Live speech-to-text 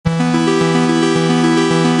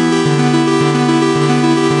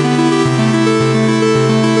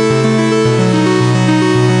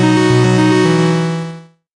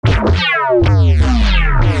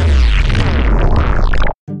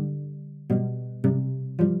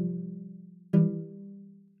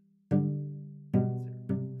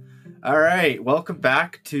All right, welcome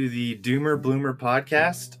back to the Doomer Bloomer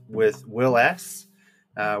podcast with Will S.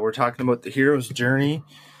 We're talking about the hero's journey,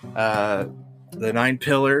 the 9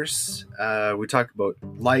 pillars. We talk about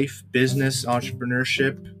life, business,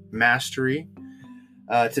 entrepreneurship, mastery.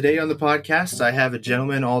 Today on the podcast, I have a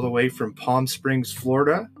gentleman all the way from Palm Springs,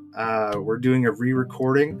 Florida. We're doing a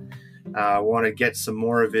re-recording. I want to get some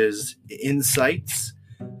more of his insights.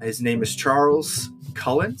 His name is Charles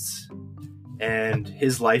Cullens, and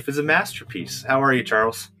his life is a masterpiece. How are you,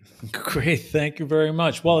 Charles? Great. Thank you very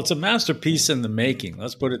much. Well, it's a masterpiece in the making.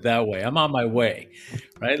 Let's put it that way. I'm on my way,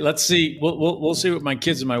 right? Let's see. We'll see what my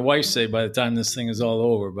kids and my wife say by the time this thing is all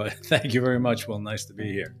over. But thank you very much, Will. Nice to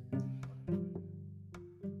be here.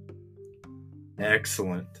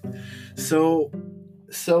 Excellent. So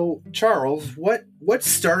Charles, what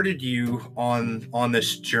started you on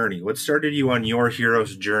this journey? What started you on your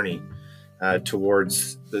hero's journey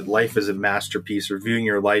towards the life as a masterpiece, or viewing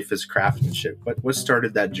your life as craftsmanship? What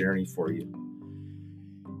started that journey for you?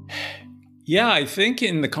 Yeah, I think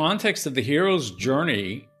in the context of the hero's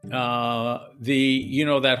journey,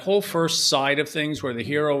 that whole first side of things where the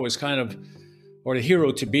hero is or the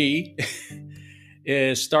hero to be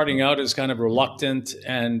is starting out as kind of reluctant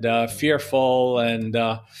and fearful and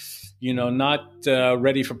not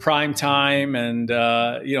ready for prime time, and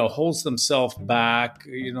holds themselves back.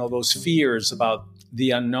 Those fears about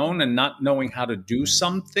the unknown and not knowing how to do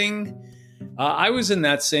something. I was in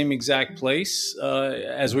that same exact place,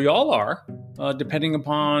 as we all are, depending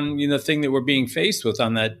upon the thing that we're being faced with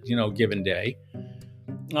on that given day.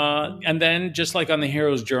 And then, just like on the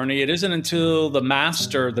hero's journey, it isn't until the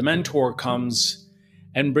master, the mentor, comes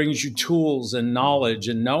and brings you tools and knowledge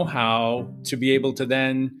and know-how to be able to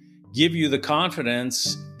then give you the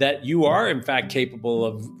confidence that you are, in fact, capable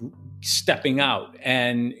of stepping out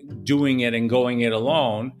and doing it and going it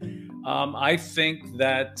alone. I think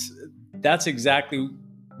that's exactly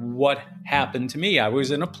what happened to me. I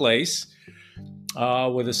was in a place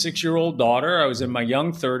with a 6-year-old daughter. I was in my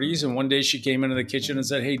young 30s, and one day she came into the kitchen and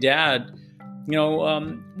said, "Hey, Dad,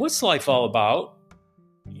 what's life all about?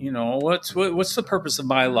 What's the purpose of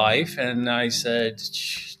my life?" And I said,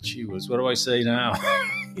 "Gee whiz, what do I say now?"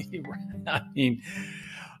 I mean,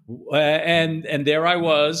 and there I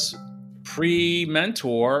was,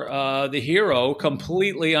 pre-mentor, the hero,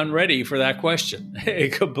 completely unready for that question,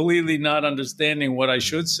 completely not understanding what I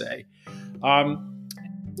should say.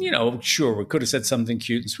 Sure, we could have said something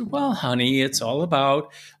cute and said, "Well, honey, it's all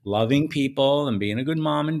about loving people and being a good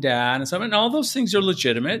mom and dad," and stuff. And all those things are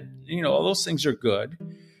legitimate. All those things are good.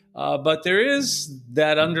 But there is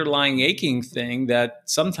that underlying aching thing that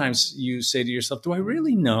sometimes you say to yourself, "Do I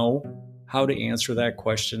really know how to answer that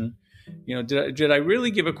question? Did I really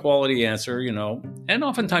give a quality answer?" And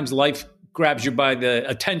oftentimes life grabs you by the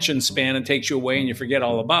attention span and takes you away and you forget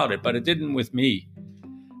all about it. But it didn't with me.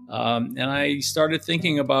 And I started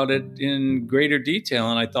thinking about it in greater detail.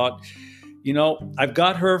 And I thought, I've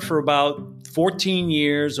got her for about 14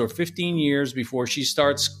 years or 15 years before she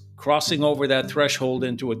starts crossing over that threshold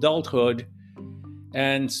into adulthood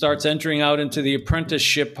and starts entering out into the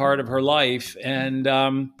apprenticeship part of her life. And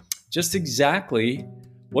just exactly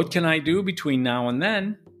what can I do between now and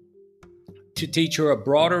then to teach her a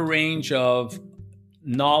broader range of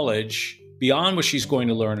knowledge beyond what she's going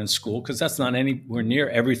to learn in school, because that's not anywhere near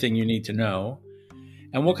everything you need to know.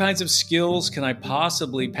 And what kinds of skills can I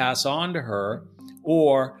possibly pass on to her,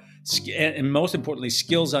 and most importantly,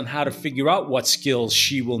 skills on how to figure out what skills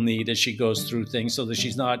she will need as she goes through things, so that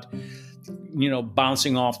she's not,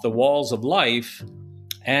 bouncing off the walls of life.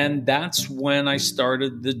 And that's when I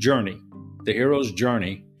started the journey, the hero's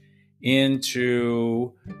journey,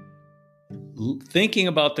 into thinking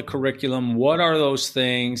about the curriculum. What are those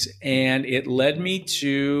things? And it led me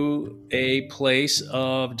to a place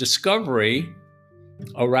of discovery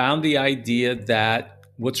around the idea that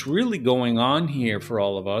what's really going on here for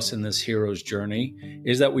all of us in this hero's journey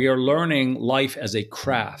is that we are learning life as a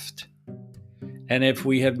craft. And if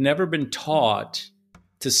we have never been taught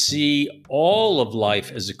to see all of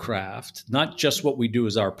life as a craft, not just what we do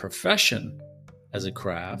as our profession as a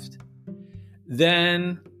craft,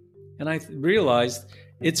 then, and I realized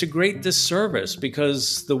it's a great disservice,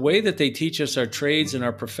 because the way that they teach us our trades and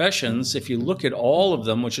our professions, if you look at all of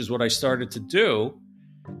them, which is what I started to do,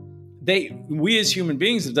 we as human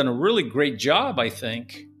beings have done a really great job, I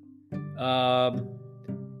think,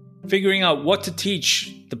 figuring out what to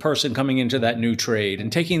teach the person coming into that new trade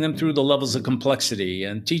and taking them through the levels of complexity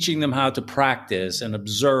and teaching them how to practice and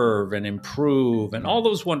observe and improve and all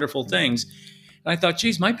those wonderful things. And I thought,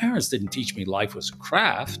 geez, my parents didn't teach me life was a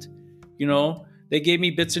craft. They gave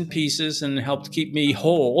me bits and pieces and helped keep me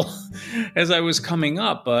whole as I was coming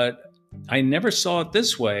up. But I never saw it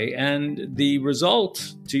this way. And the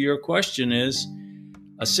result to your question is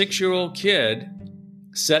a 6-year-old kid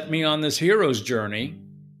set me on this hero's journey.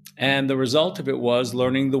 And the result of it was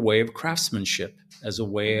learning the way of craftsmanship as a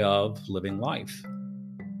way of living life.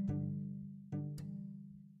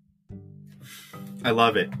 I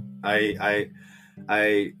love it. I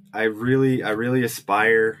really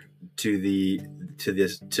aspire to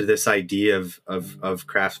this idea of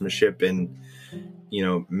craftsmanship and,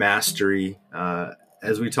 mastery.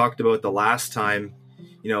 As we talked about the last time,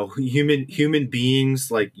 human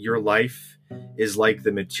beings, like your life is like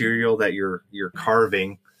the material that you're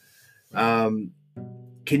carving. Can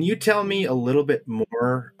you tell me a little bit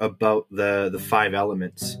more about the 5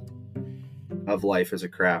 elements of life as a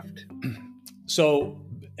craft? So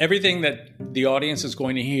everything that the audience is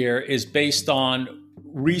going to hear is based on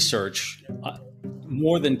research,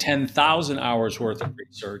 more than 10,000 hours worth of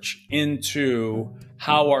research into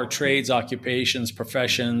how our trades, occupations,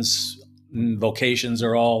 professions, vocations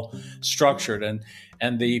are all structured.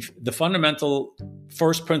 And the fundamental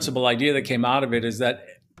first principle idea that came out of it is that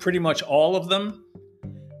pretty much all of them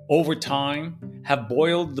over time have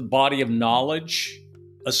boiled the body of knowledge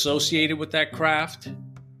associated with that craft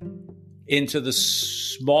into the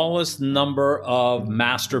smallest number of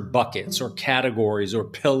master buckets or categories or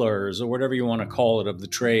pillars or whatever you want to call it of the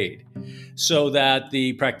trade, so that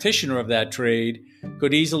the practitioner of that trade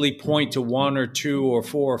could easily point to 1 or 2 or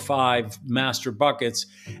 4 or 5 master buckets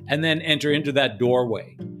and then enter into that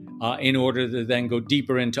doorway in order to then go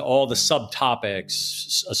deeper into all the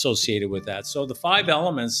subtopics associated with that. So the 5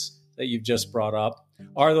 elements that you've just brought up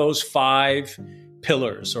are those 5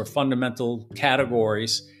 pillars or fundamental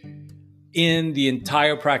categories in the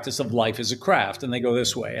entire practice of life as a craft. And they go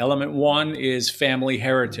this way. Element 1 is family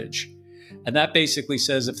heritage. And that basically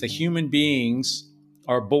says if the human beings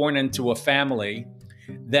are born into a family,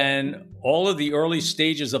 then all of the early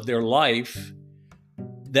stages of their life,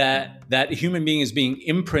 that human being is being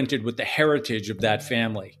imprinted with the heritage of that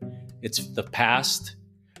family. It's the past,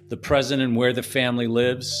 the present and where the family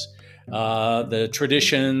lives, the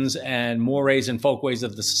traditions and mores and folkways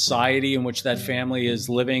of the society in which that family is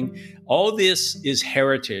living. All this is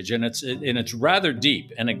heritage, and it's rather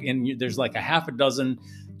deep. And there's like a half a dozen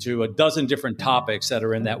to a dozen different topics that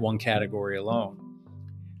are in that one category alone.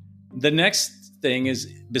 The next thing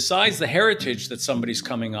is, besides the heritage that somebody's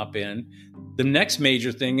coming up in, the next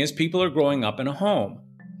major thing is people are growing up in a home.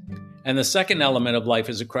 And the second element of life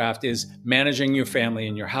as a craft is managing your family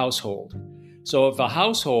and your household. So if a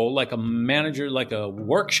household, like a manager, like a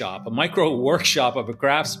workshop, a micro workshop of a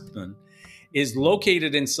craftsman, is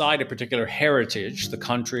located inside a particular heritage, the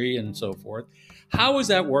country and so forth, how is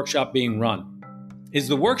that workshop being run? Is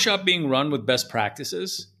the workshop being run with best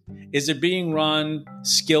practices? Is it being run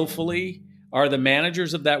skillfully? Are the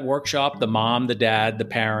managers of that workshop, the mom, the dad, the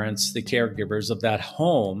parents, the caregivers of that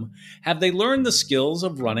home, have they learned the skills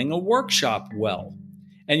of running a workshop well?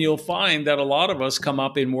 And you'll find that a lot of us come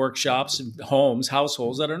up in workshops, homes,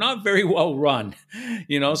 households that are not very well run.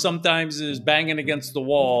 Sometimes there's banging against the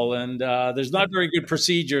wall and there's not very good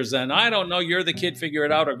procedures. And I don't know, you're the kid, figure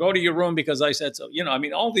it out, or go to your room because I said so.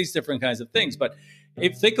 All these different kinds of things. But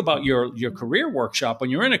think about your career workshop. When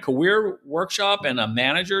you're in a career workshop and a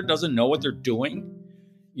manager doesn't know what they're doing,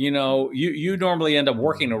 you normally end up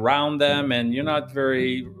working around them, and you're not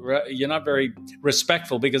very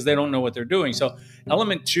respectful because they don't know what they're doing. So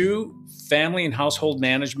element 2, family and household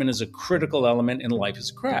management, is a critical element in life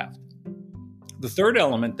as a craft. The third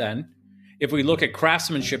element then, if we look at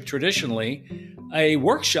craftsmanship traditionally, a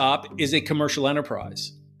workshop is a commercial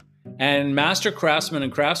enterprise. And master craftsmen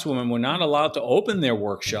and craftswomen were not allowed to open their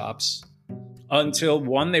workshops until,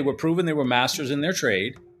 1, they were proven they were masters in their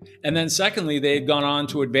trade. And then secondly, they had gone on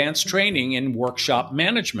to advanced training in workshop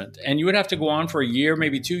management. And you would have to go on for a year,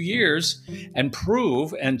 maybe 2 years, and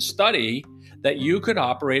prove and study that you could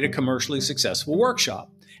operate a commercially successful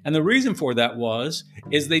workshop. And the reason for that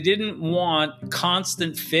is they didn't want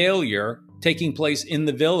constant failure taking place in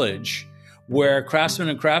the village, where craftsmen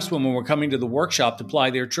and craftswomen were coming to the workshop to ply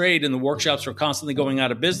their trade, and the workshops were constantly going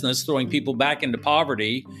out of business, throwing people back into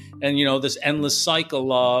poverty, and this endless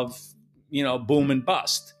cycle of boom and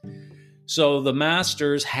bust. So the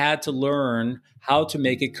masters had to learn how to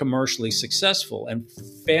make it commercially successful. And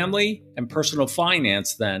family and personal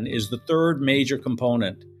finance then is the third major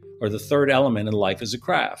component, or the third element in life as a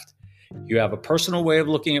craft. You have a personal way of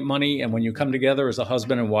looking at money, and when you come together as a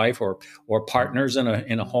husband and wife or partners in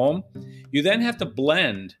a home, you then have to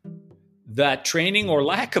blend that training or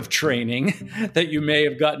lack of training that you may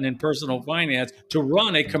have gotten in personal finance to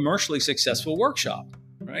run a commercially successful workshop,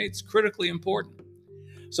 right? It's critically important.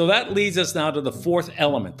 So that leads us now to the fourth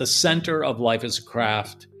element, the center of life as a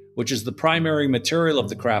craft, which is the primary material of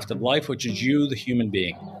the craft of life, which is you, the human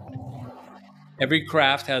being. Every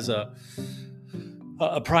craft has a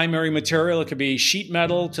primary material. It could be sheet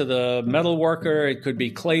metal to the metal worker. It could be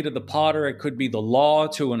clay to the potter. It could be the law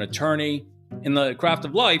to an attorney. In the craft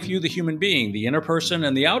of life, you, the human being, the inner person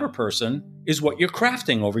and the outer person, is what you're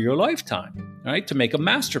crafting over your lifetime, right? To make a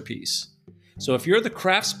masterpiece. So if you're the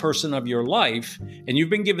craftsperson of your life and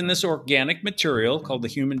you've been given this organic material called the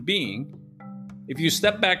human being, if you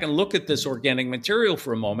step back and look at this organic material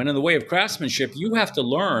for a moment, in the way of craftsmanship, you have to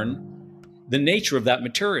learn the nature of that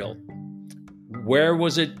material. Where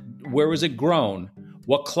was it grown?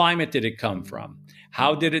 What climate did it come from?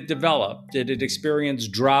 How did it develop? Did it experience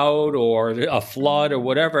drought or a flood or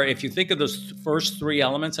whatever? If you think of those first three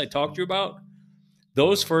elements I talked to you about,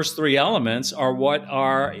 those first three elements are what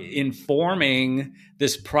are informing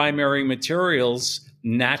this primary material's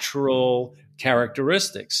natural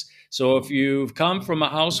characteristics. So if you've come from a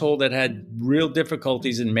household that had real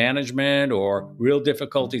difficulties in management or real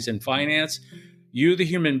difficulties in finance, you, the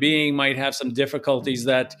human being, might have some difficulties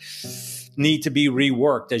that need to be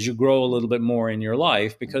reworked as you grow a little bit more in your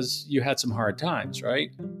life because you had some hard times,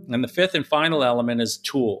 right? And the fifth and final element is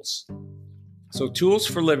tools. So tools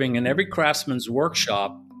for living. In every craftsman's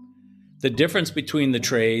workshop, the difference between the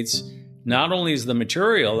trades not only is the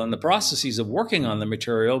material and the processes of working on the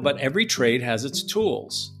material, but every trade has its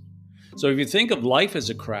tools. So if you think of life as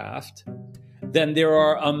a craft, then there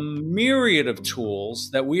are a myriad of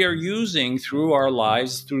tools that we are using through our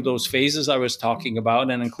lives, through those phases I was talking about,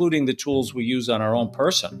 and including the tools we use on our own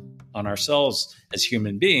person, on ourselves as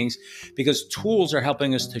human beings, because tools are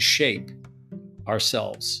helping us to shape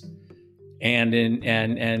ourselves and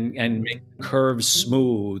make curves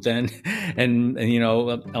smooth and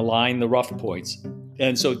align the rough points.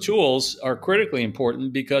 And so tools are critically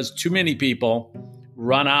important because too many people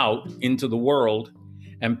run out into the world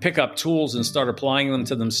and pick up tools and start applying them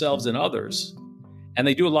to themselves and others. And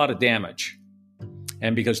they do a lot of damage.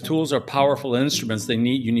 And because tools are powerful instruments, you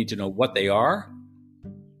need to know what they are,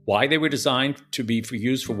 why they were designed to be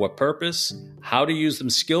used for what purpose, how to use them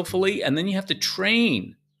skillfully, and then you have to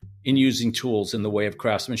train in using tools in the way of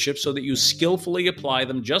craftsmanship so that you skillfully apply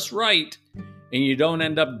them just right and you don't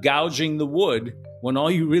end up gouging the wood when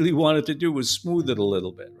all you really wanted to do was smooth it a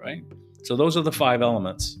little bit, right? So those are the 5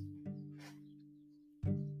 elements.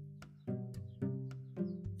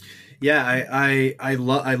 Yeah, I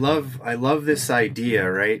love this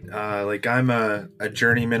idea, right? Like I'm a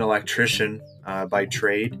journeyman electrician by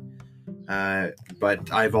trade,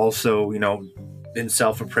 but I've also been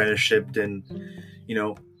self-apprenticeshiped in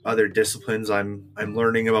other disciplines. I'm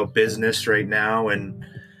learning about business right now and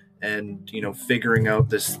figuring out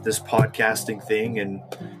this podcasting thing and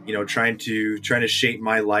trying to shape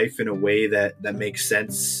my life in a way that makes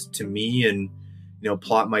sense to me and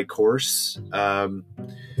plot my course.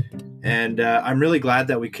 And I'm really glad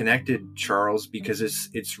that we connected, Charles, because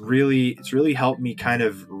it's really helped me kind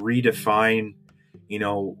of redefine,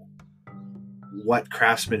 what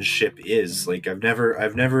craftsmanship is. Like I've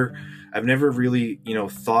never really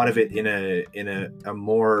thought of it in a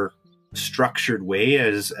more structured way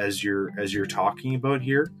as you're talking about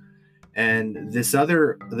here. And this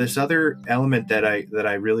other element that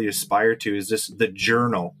I really aspire to is the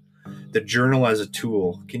journal as a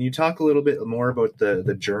tool. Can you talk a little bit more about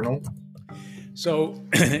the journal? So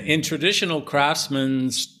in traditional craftsman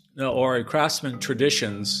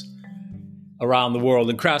traditions around the world,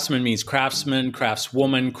 and craftsman means craftsman,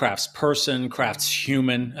 craftswoman, craftsperson,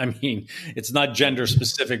 craftshuman. I mean, it's not gender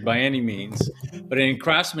specific by any means, but in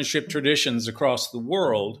craftsmanship traditions across the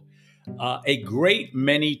world, a great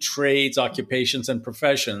many trades, occupations, and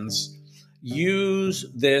professions use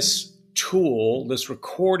this tool, this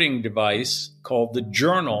recording device called the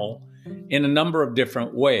journal, in a number of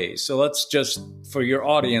different ways. So let's just, for your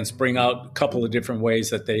audience, bring out a couple of different ways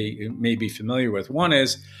that they may be familiar with. One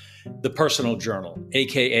is the personal journal,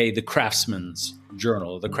 aka the craftsman's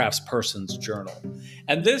journal, the craftsperson's journal.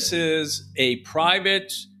 And this is a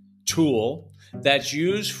private tool that's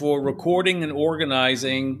used for recording and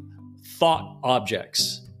organizing thought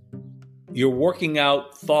objects. You're working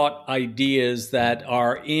out thought ideas that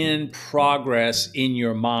are in progress in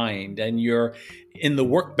your mind, and you're in the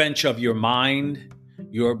workbench of your mind.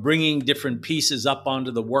 You're bringing different pieces up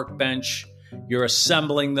onto the workbench. You're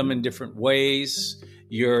assembling them in different ways.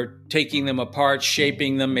 You're taking them apart,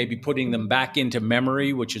 shaping them, maybe putting them back into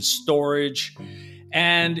memory, which is storage.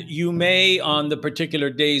 And you may, on the particular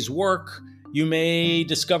day's work, you may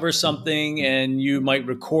discover something and you might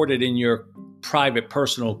record it in your private,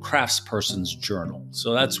 personal craftsperson's journal.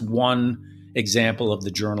 So that's one example of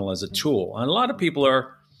the journal as a tool. And a lot of people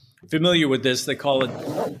are familiar with this. They call it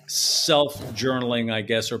self-journaling, I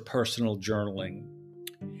guess, or personal journaling.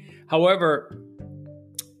 However,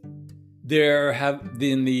 there have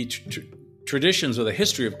been the traditions or the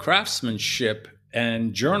history of craftsmanship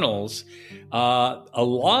and journals. A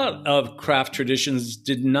lot of craft traditions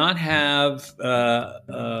did not have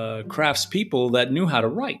craftspeople that knew how to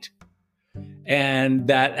write and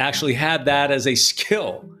that actually had that as a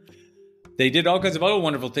skill. They did all kinds of other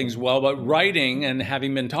wonderful things well, but writing and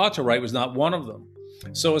having been taught to write was not one of them.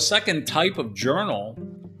 So a second type of journal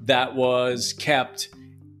that was kept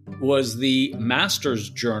was the master's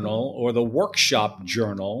journal or the workshop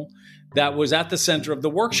journal that was at the center of the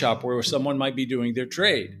workshop where someone might be doing their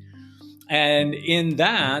trade. And in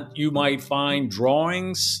that, you might find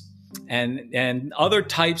drawings and other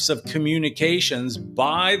types of communications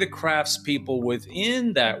by the craftspeople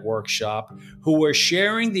within that workshop who were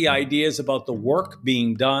sharing the ideas about the work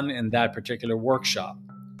being done in that particular workshop.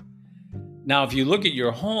 Now, if you look at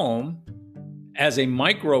your home as a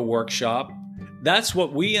micro workshop, that's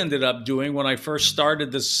what we ended up doing when I first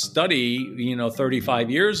started this study, 35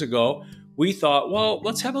 years ago. We thought, well,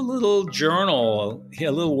 let's have a little journal, a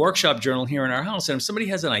little workshop journal here in our house. And if somebody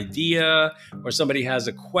has an idea or somebody has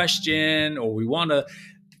a question or we want to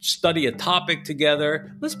study a topic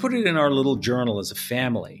together, let's put it in our little journal as a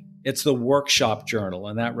family. It's the workshop journal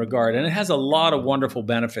in that regard. And it has a lot of wonderful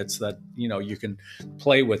benefits that, you can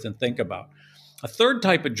play with and think about. A third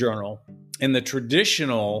type of journal in the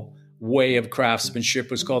traditional way of craftsmanship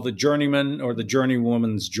was called the journeyman or the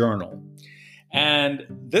journeywoman's journal. And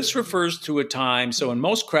this refers to a time, so in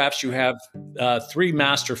most crafts you have three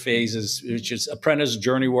master phases, which is apprentice,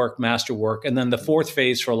 journey work, master work, and then the fourth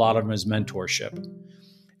phase for a lot of them is mentorship.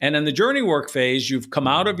 And in the journey work phase, you've come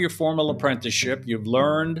out of your formal apprenticeship, you've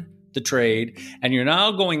learned the trade, and you're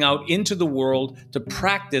now going out into the world to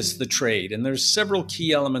practice the trade. And there's several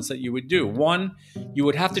key elements that you would do. One, you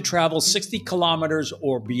would have to travel 60 kilometers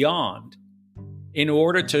or beyond in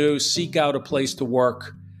order to seek out a place to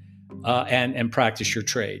work and practice your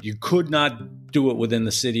trade. You could not do it within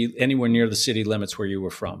the city, anywhere near the city limits where you were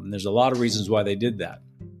from. And there's a lot of reasons why they did that.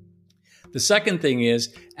 The second thing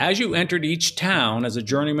is, as you entered each town as a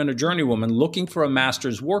journeyman or journeywoman looking for a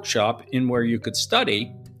master's workshop in where you could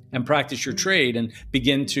study and practice your trade and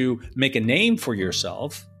begin to make a name for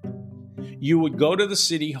yourself, you would go to the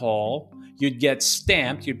city hall, you'd get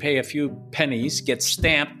stamped, you'd pay a few pennies, get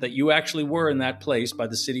stamped that you actually were in that place by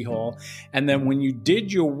the city hall. And then when you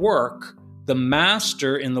did your work, the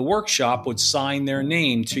master in the workshop would sign their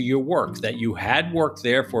name to your work, that you had worked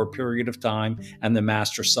there for a period of time and the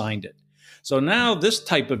master signed it. So now this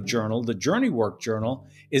type of journal, the journey work journal,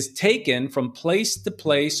 is taken from place to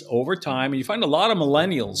place over time. And you find a lot of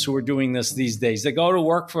millennials who are doing this these days. They go to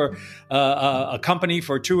work for a company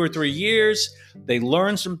for 2 or 3 years. They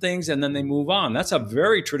learn some things and then they move on. That's a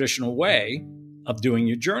very traditional way of doing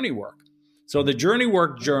your journey work. So the journey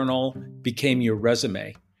work journal became your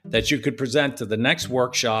resume that you could present to the next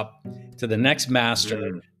workshop, to the next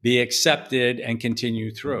master, be accepted and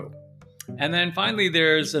continue through. And then finally,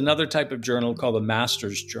 there's another type of journal called the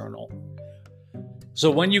master's journal. So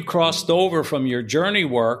when you crossed over from your journey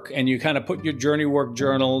work and you kind of put your journey work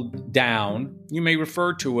journal down, you may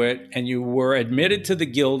refer to it, and you were admitted to the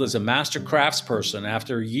guild as a master craftsperson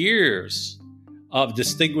after years of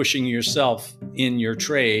distinguishing yourself in your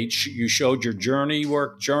trade. You showed your journey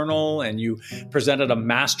work journal and you presented a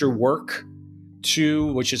master work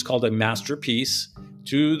which is called a masterpiece,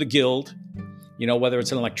 to the guild. Whether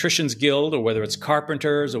it's an electrician's guild or whether it's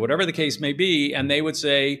carpenters or whatever the case may be. And they would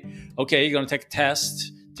say, okay, you're going to take a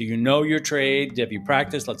test. Do you know your trade? Have you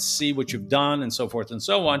practiced? Let's see what you've done, and so forth and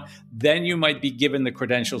so on. Then you might be given the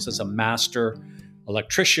credentials as a master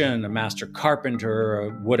electrician, a master carpenter, or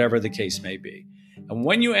whatever the case may be. And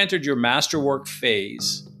when you entered your masterwork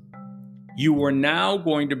phase, you were now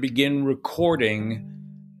going to begin recording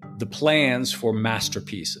the plans for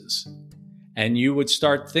masterpieces. And you would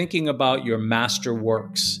start thinking about your master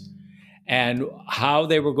works and how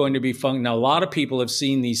they were going to be functioning. Now, a lot of people have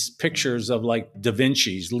seen these pictures of like Da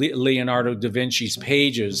Vinci's, Leonardo da Vinci's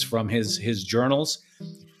pages from his journals.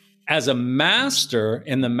 As a master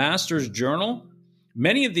in the master's journal,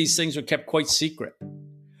 many of these things were kept quite secret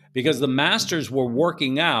because the masters were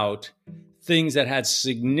working out things that had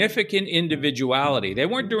significant individuality. They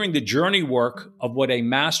weren't doing the journey work of what a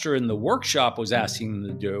master in the workshop was asking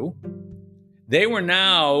them to do. They were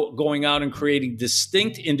now going out and creating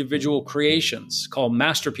distinct individual creations called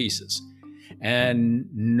masterpieces. And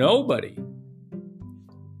nobody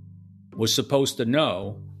was supposed to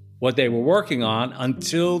know what they were working on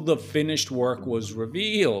until the finished work was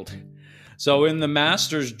revealed. So in the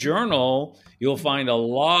Master's Journal, you'll find a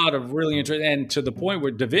lot of really interesting, and to the point where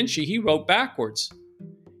Da Vinci, he wrote backwards.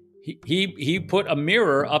 He put a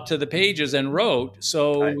mirror up to the pages and wrote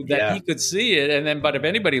so that Yeah. he could see it. And then, but if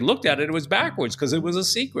anybody looked at it, it was backwards because it was a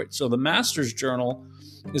secret. So the Master's Journal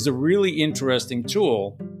is a really interesting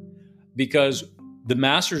tool because the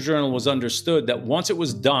Master's Journal was understood that once it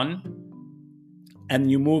was done, and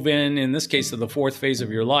you move in this case, to the fourth phase of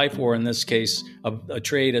your life, or in this case, a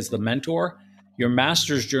trade as the mentor, your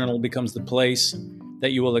Master's Journal becomes the place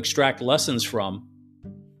that you will extract lessons from.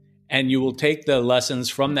 And you will take the lessons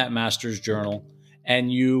from that Master's Journal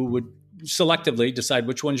and you would selectively decide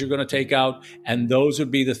which ones you're going to take out. And those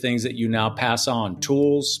would be the things that you now pass on: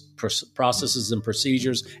 tools, processes, and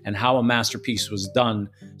procedures, and how a masterpiece was done.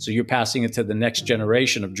 So you're passing it to the next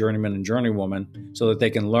generation of journeymen and journeywomen so that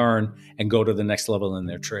they can learn and go to the next level in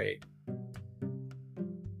their trade.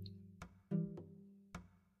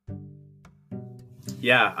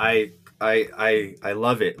 Yeah, I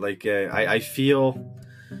love it. Like I feel,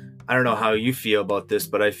 I don't know how you feel about this,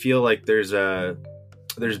 but I feel like there's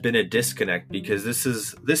been a disconnect because this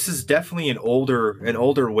is definitely an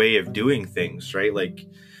older way of doing things, right? Like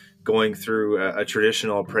going through a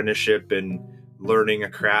traditional apprenticeship and learning a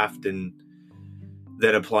craft and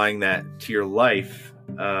then applying that to your life.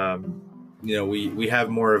 We have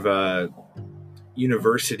more of a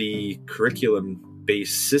university curriculum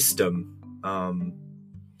based system.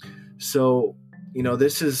 So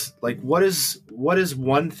this is like, what is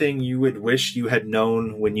one thing you would wish you had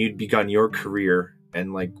known when you'd begun your career,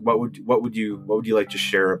 and like what would you like to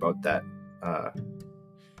share about that,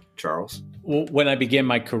 Charles? When I began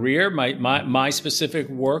my career, my specific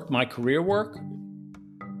work, my career work,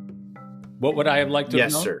 what would I have liked to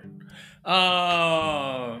have known? Yes, sir.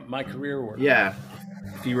 My career work. Yeah.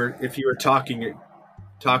 If you were talking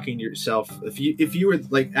to yourself, if you were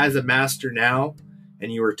like as a master now,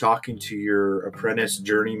 and you were talking to your apprentice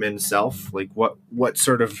journeyman self, like what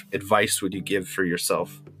sort of advice would you give for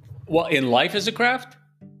yourself? Well, in life as a craft?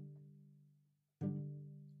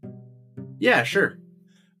 Yeah, sure.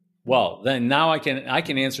 Well, then now I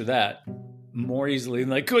can answer that more easily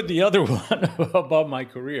than I could the other one about my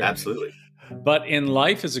career. Absolutely. But in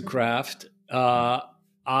life as a craft,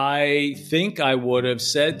 I think I would have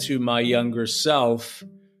said to my younger self,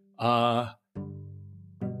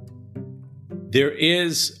 there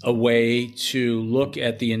is a way to look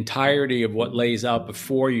at the entirety of what lays out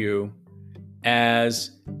before you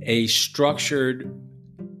as a structured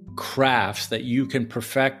craft that you can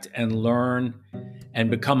perfect and learn and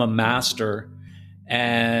become a master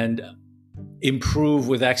and improve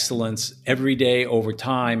with excellence every day over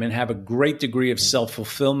time and have a great degree of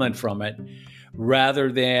self-fulfillment from it, rather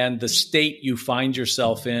than the state you find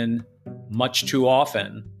yourself in much too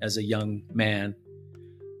often as a young man,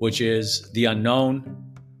 which is the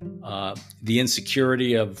unknown, the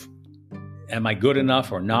insecurity of, am I good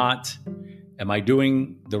enough or not? Am I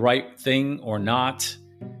doing the right thing or not?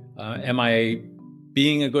 Am I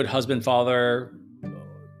being a good husband, father?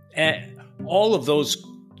 And all of those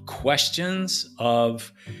questions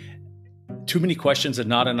of too many questions and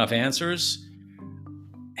not enough answers.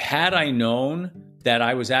 Had I known that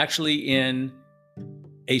I was actually in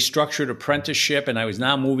a structured apprenticeship and I was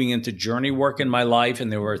now moving into journey work in my life,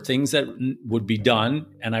 and there were things that would be done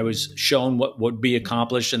and I was shown what would be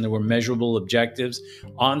accomplished and there were measurable objectives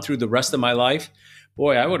on through the rest of my life,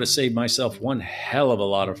 boy, I would have saved myself one hell of a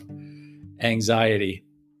lot of anxiety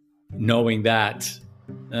knowing that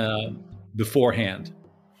beforehand.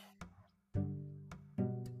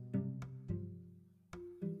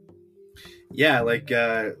 Yeah, like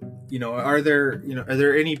are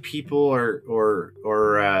there any people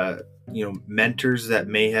or mentors that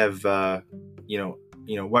may have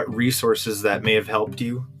what resources that may have helped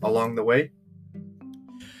you along the way?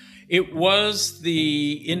 It was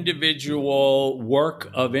the individual work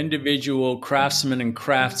of individual craftsmen and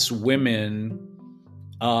craftswomen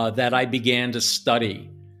that I began to study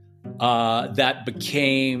that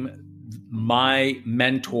became my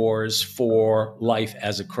mentors for life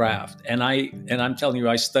as a craft. And I'm telling you,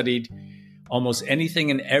 I studied almost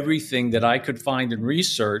anything and everything that I could find in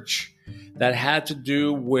research that had to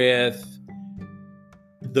do with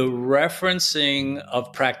the referencing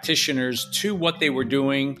of practitioners to what they were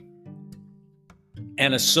doing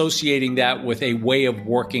and associating that with a way of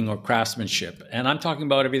working or craftsmanship. And I'm talking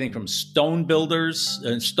about everything from stone builders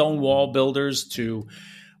and stone wall builders to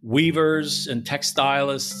weavers and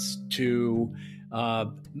textilists to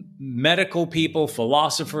medical people,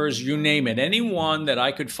 philosophers, you name it, anyone that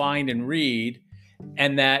I could find and read,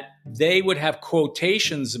 and that they would have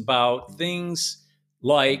quotations about things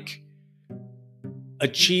like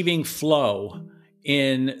achieving flow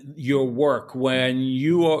in your work when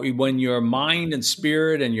your mind and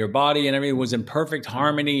spirit and your body and everything was in perfect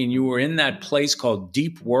harmony and you were in that place called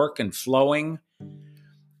deep work and flowing,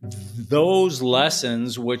 those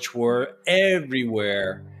lessons, which were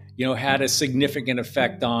everywhere, had a significant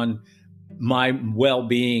effect on my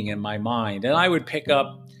well-being and my mind. And I would pick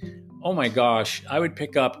up, oh my gosh, I would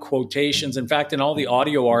pick up quotations. In fact, in all the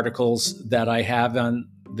audio articles that I have on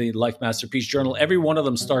the Life Masterpiece Journal, every one of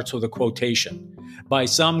them starts with a quotation by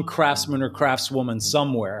some craftsman or craftswoman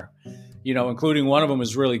somewhere, including one of them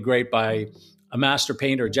was really great by a master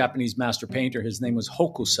painter, a Japanese master painter. His name was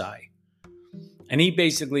Hokusai. And he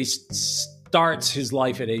basically starts his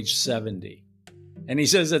life at age 70. And he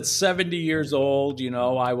says at 70 years old,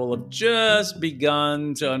 I will have just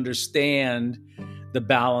begun to understand the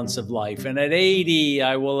balance of life. And at 80,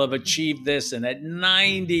 I will have achieved this. And at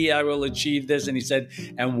 90, I will achieve this. And he said,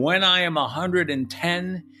 and when I am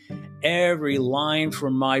 110, every line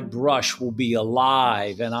from my brush will be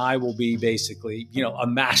alive. And I will be basically, a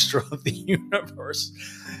master of the universe.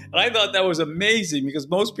 And I thought that was amazing because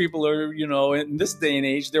most people are, in this day and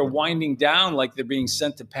age, they're winding down like they're being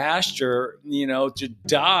sent to pasture, to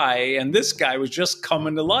die. And this guy was just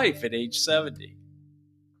coming to life at age 70.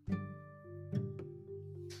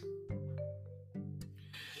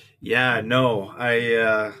 Yeah, no,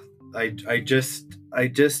 I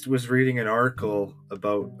just was reading an article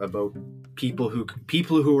about people who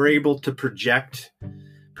were able to project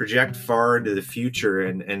far into the future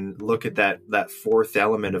and look at that fourth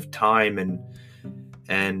element of time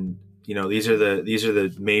and these are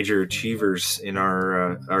the major achievers in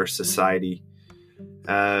our society.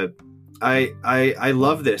 I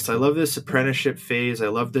love this. I love this apprenticeship phase. I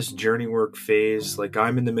love this journey work phase. Like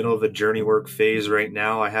I'm in the middle of a journey work phase right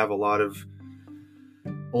now. I have a lot of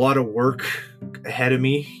work ahead of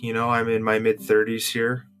me. I'm in my mid-30s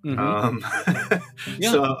here. Mm-hmm.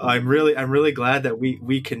 Yeah. So I'm really glad that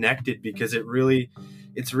we connected because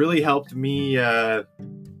it's really helped me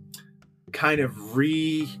kind of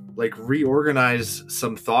reorganize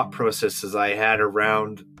some thought processes I had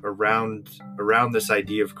around this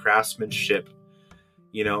idea of craftsmanship,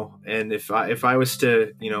 and if I was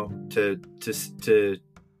to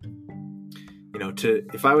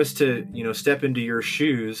step into your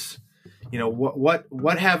shoes, what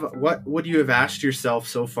would you have asked yourself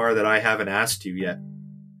so far that I haven't asked you yet?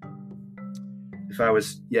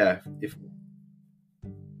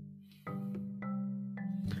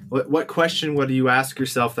 What question would you ask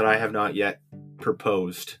yourself that I have not yet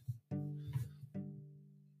proposed?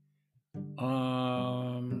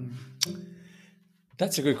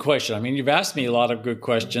 That's a good question. I mean, you've asked me a lot of good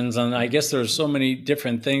questions, and I guess there's so many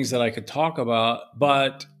different things that I could talk about.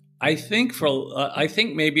 But I think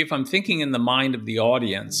maybe if I'm thinking in the mind of the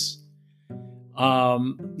audience,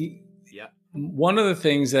 one of the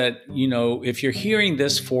things that, if you're hearing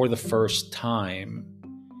this for the first time,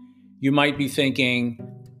 you might be thinking,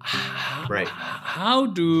 right, how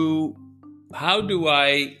do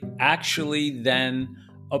I actually then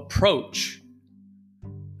approach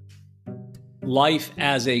life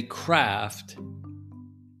as a craft,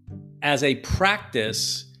 as a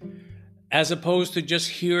practice, as opposed to just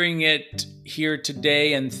hearing it here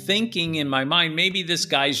today and thinking in my mind, maybe this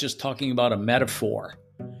guy's just talking about a metaphor,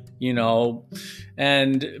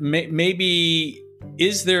 and maybe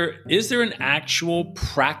is there an actual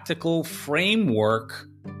practical framework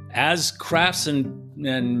as crafts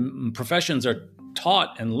and professions are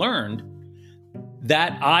taught and learned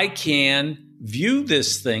that I can view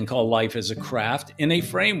this thing called life as a craft in a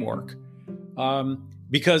framework?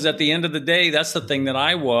 Because at the end of the day, that's the thing that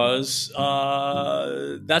I was,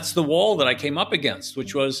 that's the wall that I came up against,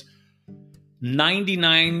 which was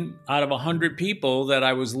 99 out of 100 people that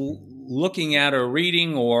I was looking at or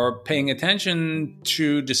reading or paying attention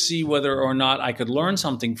to see whether or not I could learn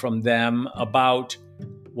something from them about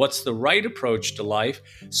what's the right approach to life.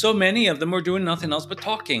 So many of them were doing nothing else but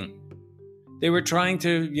talking. They were trying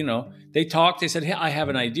to, they talked, they said, hey, I have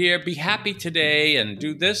an idea, be happy today and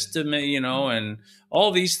do this to me, and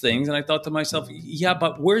all these things. And I thought to myself, yeah,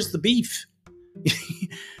 but where's the beef?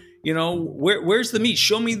 Where's the meat?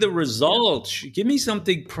 Show me the result. Give me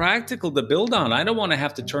something practical to build on. I don't want to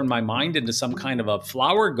have to turn my mind into some kind of a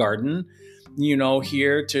flower garden,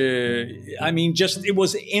 here it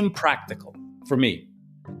was impractical for me.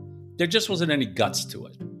 There just wasn't any guts to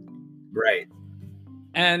it. Right.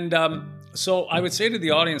 And, so I would say to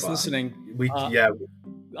the audience listening,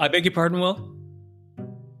 I beg your pardon, Will?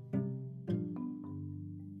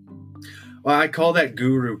 Well, I call that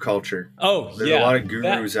guru culture. Oh, there's a lot of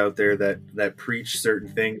gurus out there that preach certain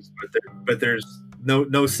things, but there's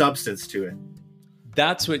no substance to it.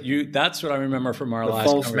 That's what I remember from our The last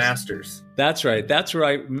false conversation. masters. That's right. That's what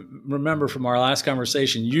I remember from our last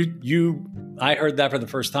conversation. I heard that for the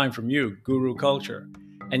first time from you, guru culture.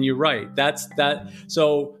 And you're right. That's that.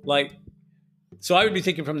 So I would be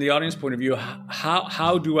thinking from the audience point of view,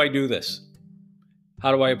 how do I do this?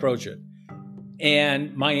 How do I approach it?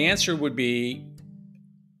 And my answer would be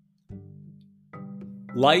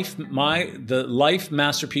the Life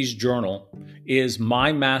Masterpiece Journal is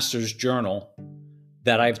my master's journal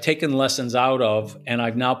that I've taken lessons out of, and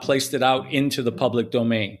I've now placed it out into the public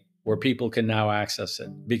domain where people can now access it.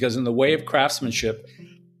 Because in the way of craftsmanship,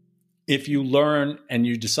 if you learn and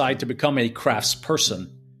you decide to become a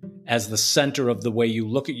craftsperson as the center of the way you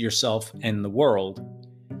look at yourself and the world,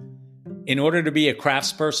 in order to be a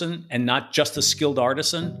craftsperson and not just a skilled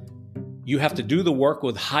artisan, you have to do the work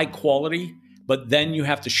with high quality, but then you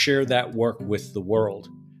have to share that work with the world,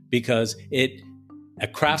 because a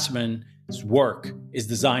craftsman's work is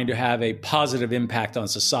designed to have a positive impact on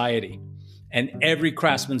society. And every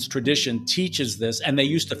craftsman's tradition teaches this, and they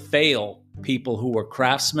used to fail people who were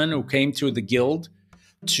craftsmen who came to the guild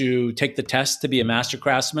to take the test to be a master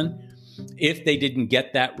craftsman. If they didn't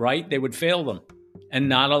get that right, they would fail them and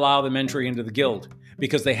not allow them entry into the guild,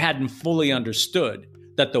 because they hadn't fully understood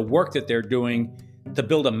that the work that they're doing to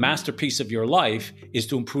build a masterpiece of your life is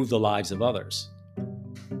to improve the lives of others.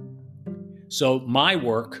 So my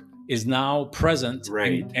work is now present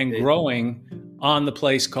and growing on the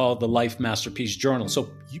place called the Life Masterpiece Journal. So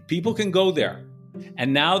people can go there.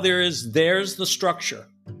 And now there's the structure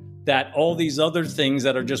that all these other things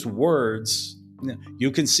that are just words,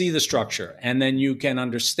 you can see the structure, and then you can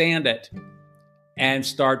understand it and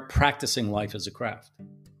start practicing life as a craft.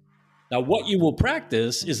 Now, what you will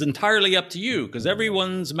practice is entirely up to you, because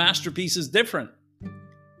everyone's masterpiece is different.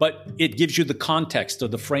 But it gives you the context or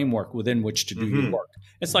the framework within which to do your work.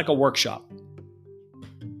 It's like a workshop.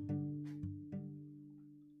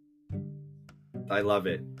 I love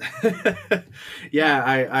it. Yeah,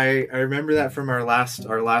 I remember that from our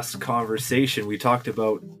last conversation. We talked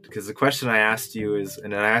about, because the question I asked you is,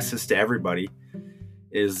 and I asked this to everybody,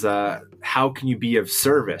 is how can you be of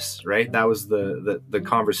service, right? That was the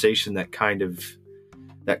conversation that kind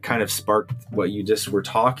of sparked what you just were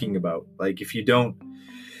talking about. Like, if you don't,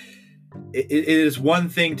 it is one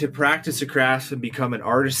thing to practice a craft and become an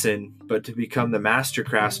artisan, but to become the master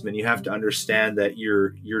craftsman, you have to understand that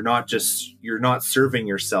you're not serving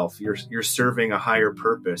yourself. You're serving a higher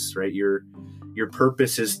purpose, right? Your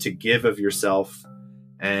purpose is to give of yourself,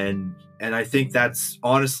 and I think that's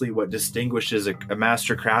honestly what distinguishes a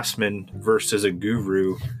master craftsman versus a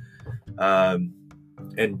guru, and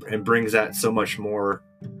brings that so much more.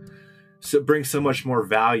 So it brings so much more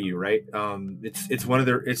value, right?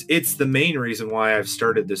 It's the main reason why I've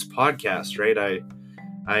started this podcast, right?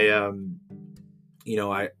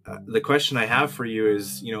 The question I have for you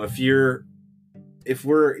is, if you're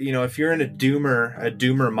in a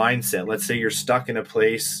doomer mindset, let's say you're stuck in a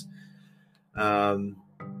place, and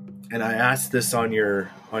I asked this on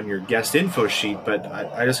your guest info sheet, but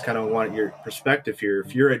I just kind of want your perspective here.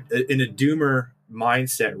 If you're in a doomer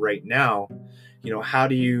mindset right now, how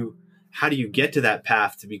do you get to that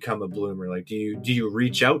path to become a bloomer? Like, do you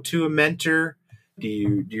reach out to a mentor? Do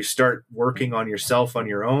you start working on yourself on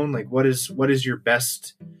your own? Like, what is your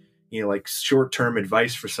best, like, short-term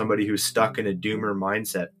advice for somebody who's stuck in a doomer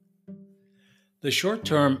mindset? The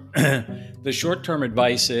short-term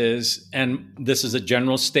advice is, and this is a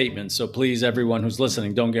general statement, so please, everyone who's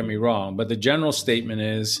listening, don't get me wrong, but the general statement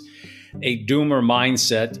is a doomer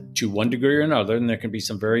mindset to one degree or another, and there can be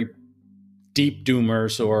some very deep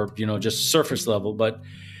doomers or, just surface level, but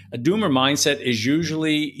a doomer mindset is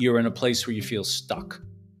usually you're in a place where you feel stuck.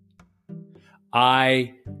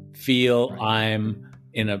 I feel I'm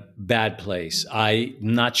in a bad place. I'm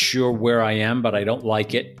not sure where I am, but I don't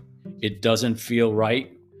like it. It doesn't feel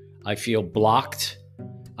right. I feel blocked.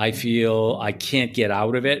 I feel I can't get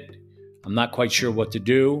out of it. I'm not quite sure what to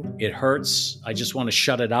do. It hurts. I just want to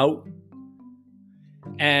shut it out.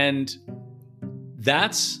 And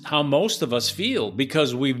that's how most of us feel,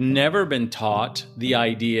 because we've never been taught the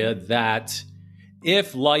idea that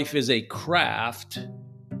if life is a craft,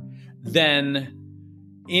 then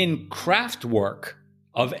in craft work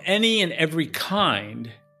of any and every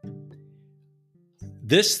kind,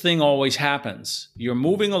 this thing always happens. You're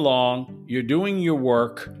moving along, you're doing your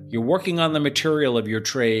work, you're working on the material of your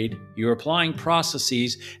trade, you're applying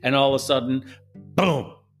processes, and all of a sudden,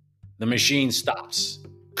 boom, the machine stops.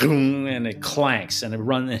 And it clanks and it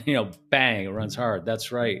runs, bang, it runs hard.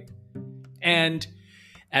 That's right. And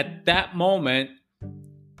at that moment,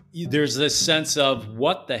 there's this sense of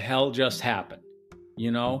what the hell just happened?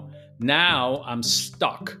 Now I'm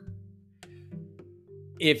stuck.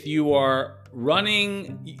 If you are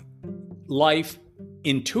running life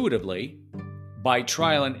intuitively by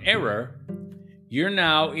trial and error, you're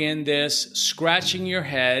now in this scratching your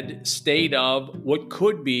head state of what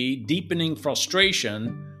could be deepening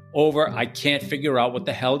frustration over, I can't figure out what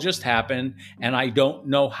the hell just happened, and I don't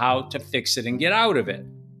know how to fix it and get out of it.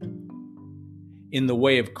 In the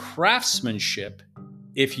way of craftsmanship,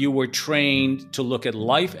 if you were trained to look at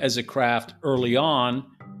life as a craft early on,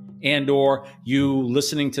 and or you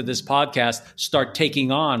listening to this podcast start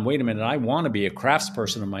taking on, wait a minute, I want to be a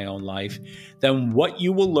craftsperson in my own life, then what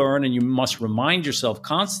you will learn, and you must remind yourself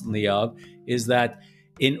constantly of, is that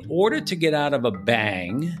in order to get out of a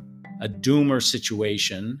bang, a doomer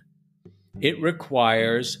situation, it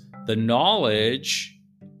requires the knowledge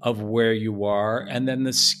of where you are and then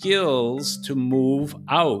the skills to move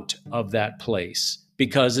out of that place,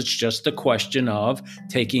 because it's just a question of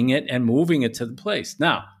taking it and moving it to the place.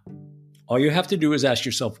 Now, all you have to do is ask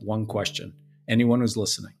yourself one question, anyone who's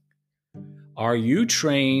listening. Are you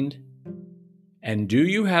trained and do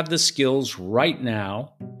you have the skills right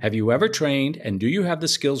now? Have you ever trained and do you have the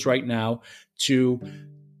skills right now to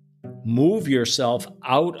move yourself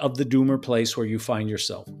out of the doomer place where you find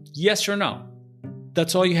yourself? Yes or no?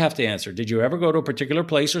 That's all you have to answer. Did you ever go to a particular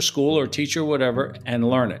place or school or teacher or whatever and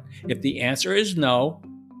learn it? If the answer is no,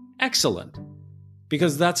 excellent.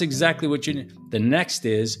 Because that's exactly what you need. The next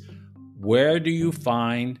is, where do you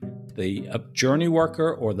find the journey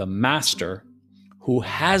worker or the master who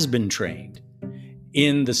has been trained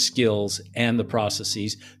in the skills and the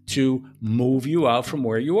processes to move you out from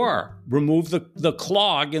where you are? Remove the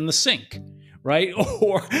clog in the sink, right?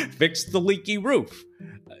 Or fix the leaky roof.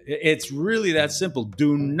 It's really that simple.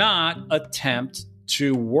 Do not attempt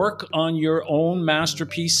to work on your own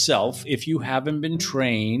masterpiece self if you haven't been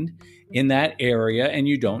trained in that area and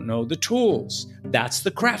you don't know the tools. That's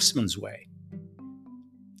the craftsman's way.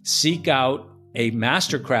 Seek out a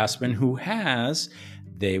master craftsman who has.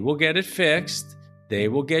 They will get it fixed. They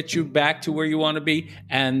will get you back to where you want to be.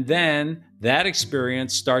 And then that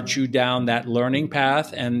experience starts you down that learning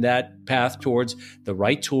path and that path towards the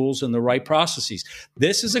right tools and the right processes.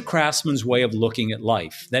 This is a craftsman's way of looking at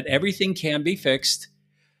life, that everything can be fixed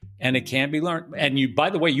and it can be learned. And you, by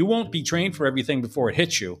the way, you won't be trained for everything before it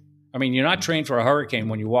hits you. I mean, you're not trained for a hurricane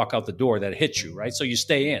when you walk out the door that hits you, right? So you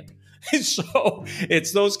stay in. So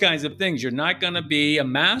it's those kinds of things. You're not going to be a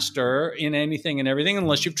master in anything and everything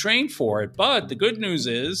unless you've trained for it. But the good news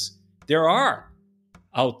is there are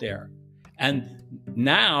out there. And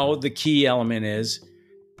now the key element is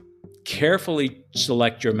carefully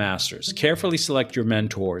select your masters, carefully select your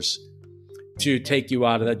mentors to take you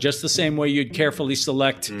out of that. Just the same way you'd carefully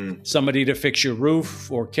select somebody to fix your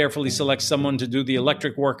roof or carefully select someone to do the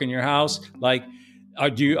electric work in your house. Like, are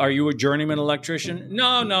you a journeyman electrician?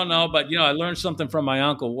 No. But, I learned something from my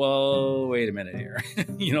uncle. Well, wait a minute here.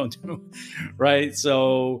 Right?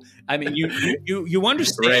 So, I mean, you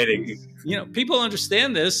understand. Right. People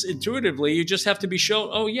understand this intuitively. You just have to be shown,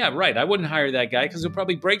 oh, yeah, right. I wouldn't hire that guy because he'll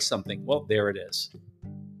probably break something. Well, there it is.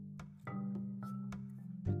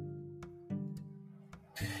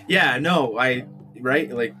 Yeah, no,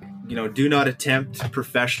 right? Like, do not attempt,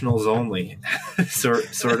 professionals only sort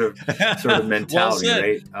of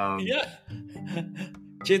mentality, well right? Yeah.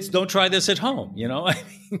 Kids, don't try this at home, Yeah.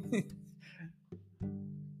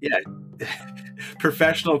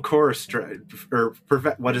 Professional course,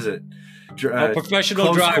 what is it?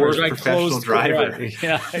 Professional drivers, right? Professional driver. Right.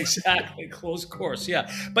 Yeah, exactly. Closed course.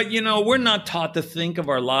 Yeah. But, we're not taught to think of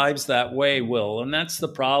our lives that way, Will. And that's the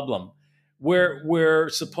problem. Where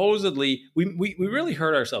supposedly we really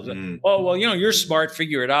hurt ourselves. Oh, well, you're smart,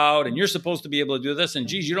 figure it out, and you're supposed to be able to do this, and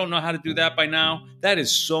geez, you don't know how to do that by now. That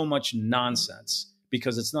is so much nonsense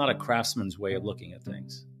because it's not a craftsman's way of looking at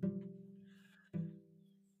things.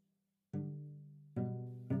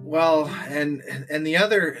 Well, and the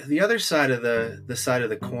other side of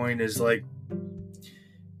the coin is like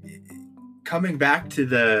coming back to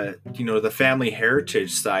the the family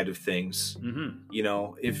heritage side of things.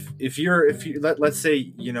 If let's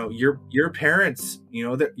say your parents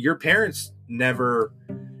your parents never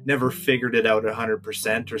figured it out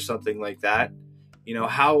 100% or something like that.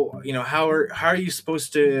 How are you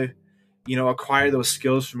supposed to acquire those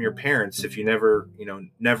skills from your parents if you never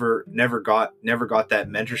got that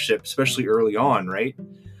mentorship, especially early on, right?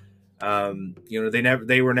 They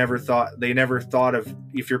never thought of,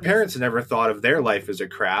 if your parents never thought of their life as a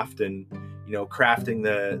craft and crafting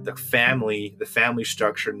the family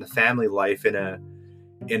structure and the family life in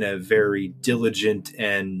a very diligent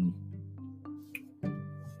and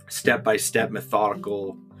step-by-step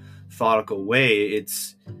methodical way.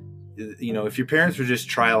 if your parents were just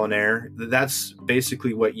trial and error, that's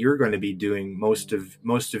basically what you're going to be doing most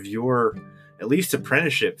of your, at least,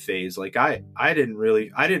 apprenticeship phase. Like I didn't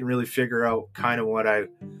really figure out kind of what I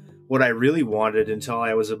really wanted until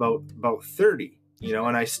I was about 30, and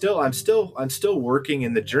I'm still working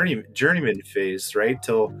in the journeyman phase, right?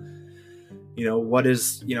 Till, what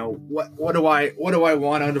do I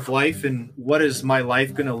want out of life, and what is my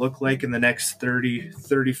life going to look like in the next 30,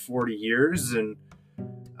 40 years? And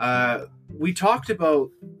we talked about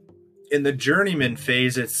in the journeyman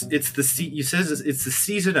phase, it's the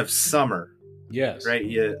season of summer. Yes. Right.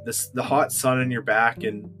 Yeah. The hot sun in your back.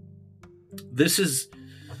 And this is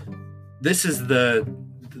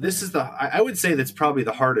I would say that's probably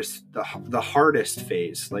the hardest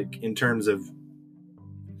phase, like in terms of,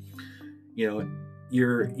 you're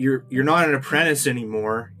not an apprentice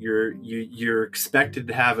anymore. You're expected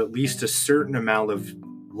to have at least a certain amount of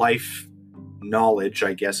life knowledge,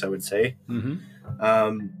 I guess I would say.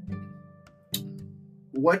 Mm-hmm.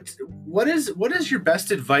 What is your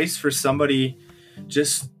best advice for somebody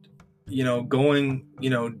just, going,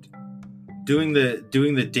 doing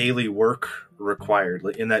the daily work required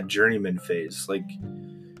in that journeyman phase, like,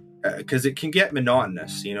 because it can get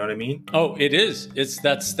monotonous, you know what I mean? Oh, it is.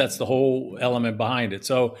 That's the whole element behind it.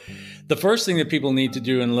 So the first thing that people need to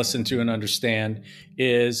do and listen to and understand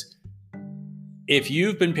is, if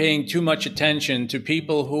you've been paying too much attention to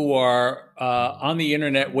people who are on the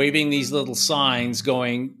internet waving these little signs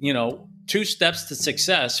going, 2 steps to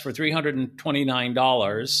success for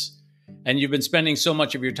 $329, and you've been spending so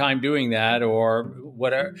much of your time doing that, or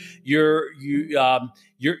whatever, you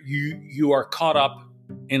are caught up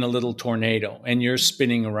in a little tornado and you're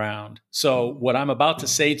spinning around. So what I'm about to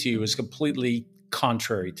say to you is completely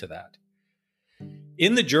contrary to that.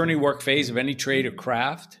 In the journey work phase of any trade or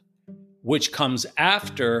craft, which comes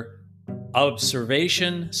after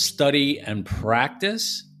observation, study, and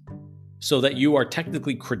practice, so that you are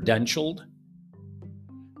technically credentialed,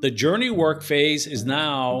 the journey work phase is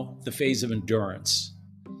now the phase of endurance.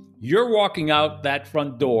 You're walking out that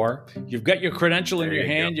front door, you've got your credential in your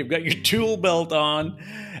hand, you've got your tool belt on,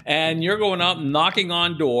 and you're going out and knocking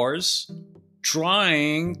on doors,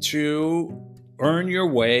 trying to earn your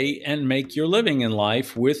way and make your living in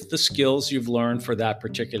life with the skills you've learned for that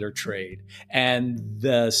particular trade. And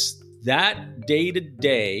that day to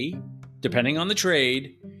day, depending on the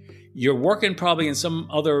trade, you're working probably in some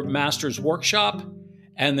other master's workshop,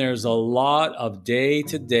 and there's a lot of day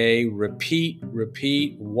to day, repeat,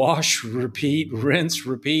 wash, repeat, rinse,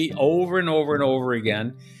 repeat, over and over and over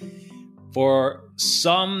again. For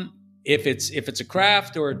some, if it's a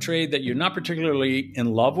craft or a trade that you're not particularly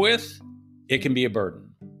in love with, it can be a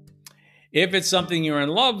burden. If it's something you're in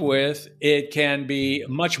love with, it can be a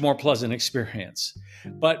much more pleasant experience.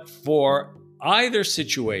 But for either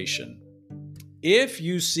situation, if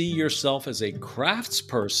you see yourself as a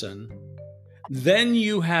craftsperson, then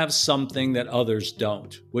you have something that others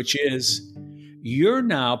don't, which is you're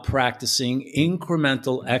now practicing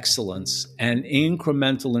incremental excellence and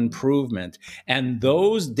incremental improvement. And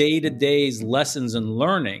those day-to-day lessons and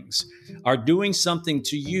learnings are doing something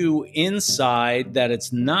to you inside that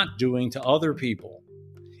it's not doing to other people.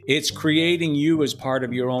 It's creating you as part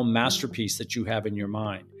of your own masterpiece that you have in your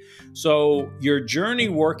mind. So your journey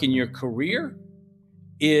work in your career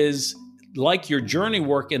is like your journey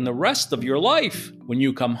work in the rest of your life. When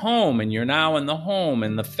you come home and you're now in the home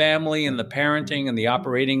and the family and the parenting and the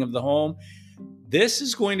operating of the home, this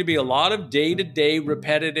is going to be a lot of day-to-day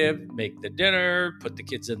repetitive, make the dinner, put the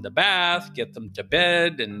kids in the bath, get them to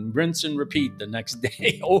bed, and rinse and repeat the next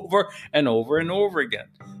day over and over and over again.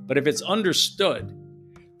 But if it's understood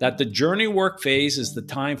that the journey work phase is the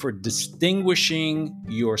time for distinguishing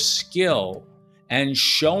your skill and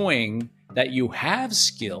showing that you have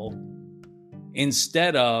skill,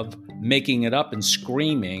 instead of making it up and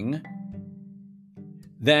screaming,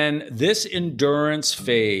 then this endurance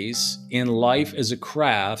phase in life as a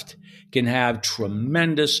craft can have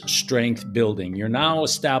tremendous strength building. You're now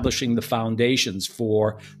establishing the foundations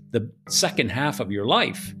for the second half of your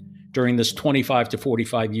life during this 25 to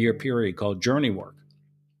 45 year period called journey work.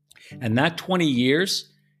 And that 20 years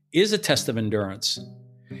is a test of endurance.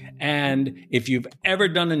 And if you've ever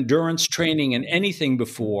done endurance training in anything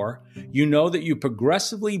before, you know that you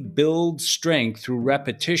progressively build strength through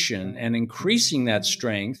repetition and increasing that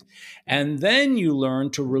strength. And then you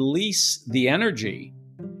learn to release the energy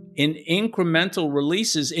in incremental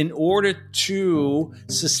releases in order to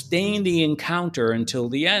sustain the encounter until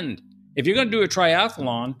the end. If you're going to do a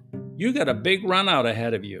triathlon, you got a big run out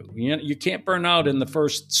ahead of you. You can't burn out in the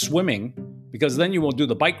first swimming, because then you won't do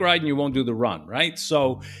the bike ride and you won't do the run, right?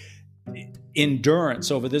 So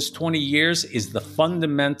endurance over this 20 years is the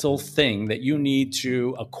fundamental thing that you need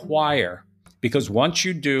to acquire, because once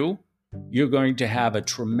you do, you're going to have a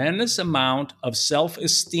tremendous amount of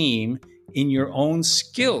self-esteem in your own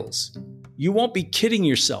skills. You won't be kidding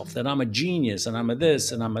yourself that I'm a genius and I'm a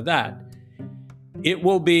this and I'm a that. It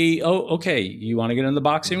will be, oh, okay, you want to get in the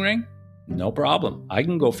boxing ring? No problem. I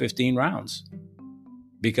can go 15 rounds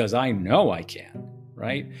because I know I can.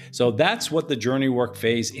 Right? So that's what the journey work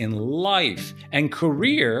phase in life and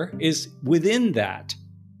career is within that,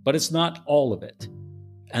 but it's not all of it.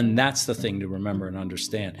 And that's the thing to remember and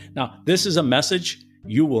understand. Now, this is a message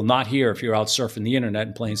you will not hear if you're out surfing the internet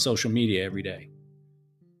and playing social media every day.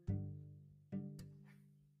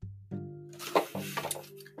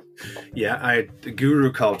 Yeah, the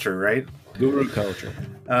guru culture, right? Guru culture.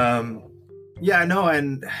 Yeah, no,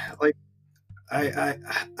 and like,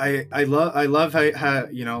 I love how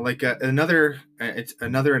you know, like it's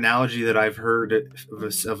another analogy that I've heard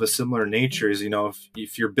of a similar nature is, you know,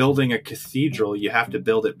 if you're building a cathedral, you have to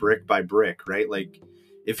build it brick by brick, right? Like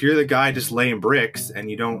if you're the guy just laying bricks and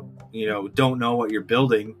you don't know what you're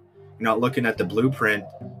building, you're not looking at the blueprint,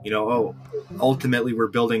 you know, oh, ultimately we're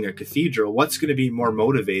building a cathedral. What's going to be more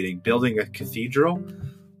motivating, building a cathedral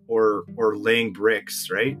or laying bricks,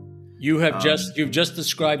 right? You've just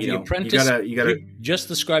described the apprentice. You just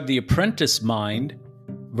described the apprentice mind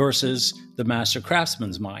versus the master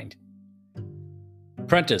craftsman's mind.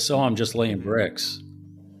 Apprentice, oh, I'm just laying bricks.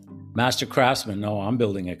 Master craftsman, no, I'm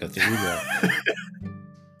building a cathedral.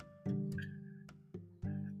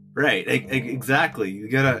 Right, exactly. You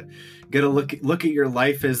gotta look at your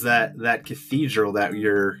life as that cathedral that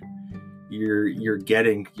you're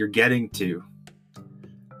getting to.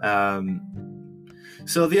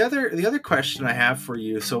 So the other question I have for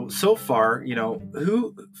you, so far, you know,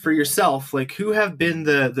 who for yourself, like who have been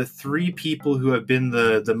the three people who have been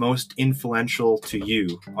the most influential to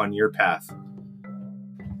you on your path?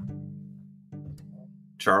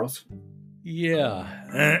 Charles? Yeah.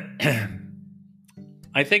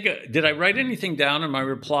 I think, did I write anything down in my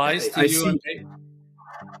replies to you?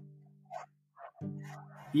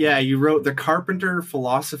 Yeah, you wrote the carpenter,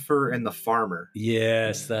 philosopher, and the farmer.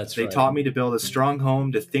 Yes, that's right. They taught me to build a strong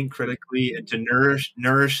home, to think critically, and to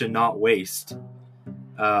nourish and not waste.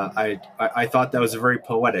 I thought that was very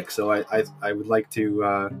poetic, so I would like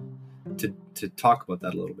to talk about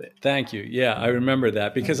that a little bit. Thank you. Yeah, I remember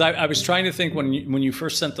that because I was trying to think when you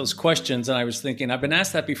first sent those questions, and I was thinking I've been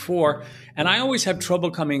asked that before, and I always have trouble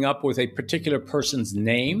coming up with a particular person's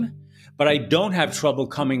name, but I don't have trouble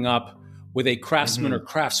coming up with a craftsman or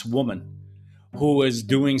craftswoman who is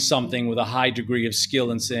doing something with a high degree of skill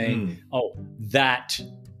and saying, oh, that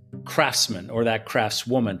craftsman or that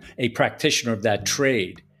craftswoman, a practitioner of that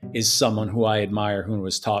trade, is someone who I admire, who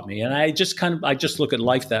has taught me. And I just look at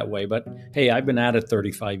life that way. But hey, I've been at it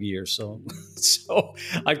 35 years, so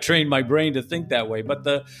I've trained my brain to think that way. But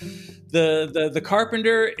the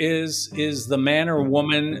carpenter is the man or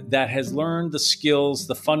woman that has learned the skills,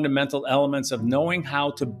 the fundamental elements of knowing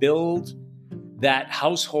how to build that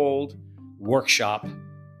household workshop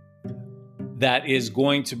that is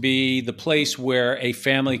going to be the place where a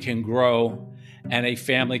family can grow and a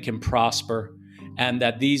family can prosper, and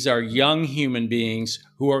that these are young human beings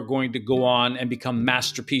who are going to go on and become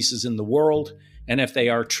masterpieces in the world. And if they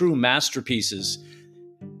are true masterpieces,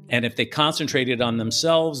 and if they concentrated on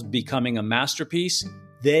themselves becoming a masterpiece,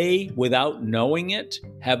 they, without knowing it,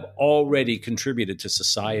 have already contributed to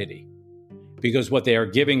society. Because what they are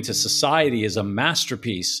giving to society is a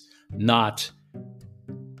masterpiece, not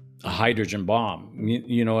a hydrogen bomb.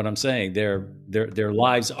 You know what I'm saying? Their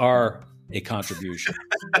lives are a contribution.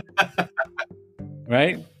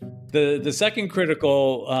 Right? The second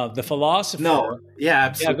critical, the philosopher. No, yeah,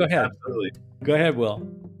 absolutely. Yeah, go ahead. Absolutely. Go ahead, Will.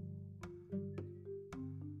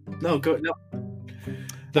 No, go no.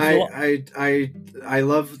 I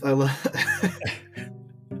love.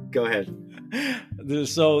 Go ahead.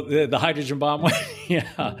 So the hydrogen bomb.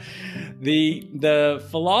 Yeah, the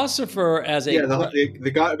philosopher as a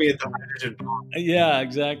they got me at the hydrogen bomb. Yeah,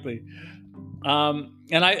 exactly.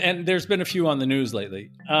 And there's been a few on the news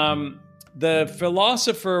lately. The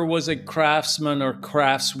philosopher was a craftsman or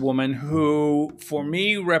craftswoman who, for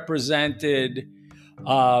me, represented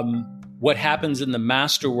what happens in the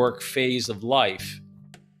masterwork phase of life.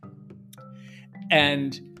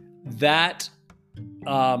 And that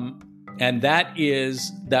And that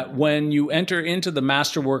is that when you enter into the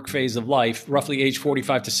masterwork phase of life, roughly age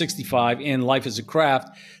 45 to 65 in life as a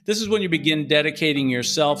craft, this is when you begin dedicating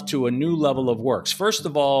yourself to a new level of works. First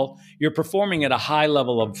of all, you're performing at a high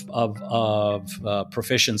level of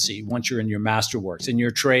proficiency once you're in your masterworks, in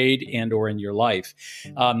your trade and or in your life.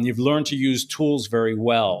 You've learned to use tools very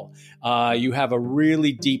well. You have a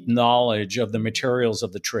really deep knowledge of the materials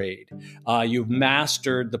of the trade. You've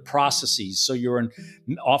mastered the processes. So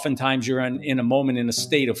oftentimes you're in a moment in a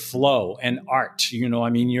state of flow and art.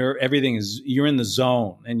 You're in the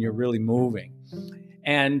zone and you're really moving.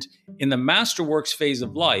 And in the masterworks phase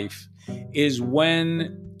of life is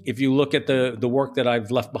when, if you look at the work that I've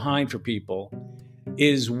left behind for people,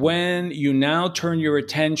 is when you now turn your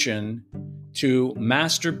attention to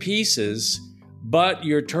masterpieces, but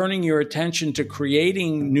you're turning your attention to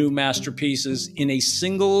creating new masterpieces in a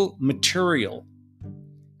single material.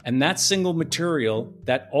 And that single material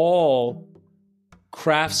that all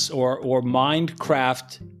crafts or mind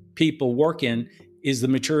craft people work in is the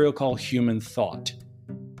material called human thought.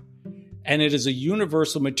 And it is a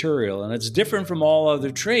universal material, and it's different from all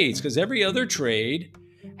other trades because every other trade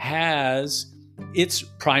has its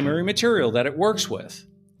primary material that it works with.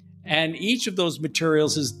 And each of those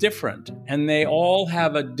materials is different, and they all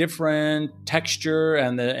have a different texture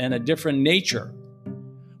and a different nature.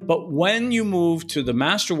 But when you move to the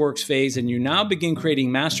masterworks phase and you now begin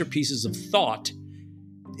creating masterpieces of thought,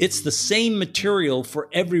 it's the same material for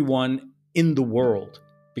everyone in the world,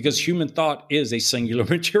 because human thought is a singular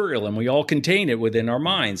material and we all contain it within our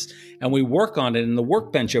minds and we work on it in the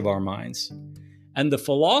workbench of our minds. And the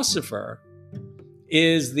philosopher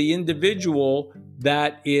is the individual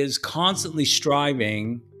that is constantly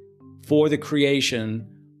striving for the creation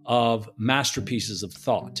of masterpieces of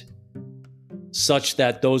thought, such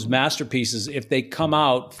that those masterpieces, if they come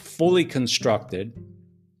out fully constructed,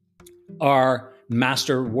 are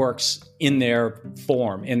masterworks in their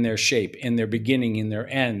form, in their shape, in their beginning, in their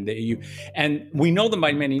end. And we know them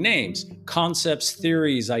by many names: concepts,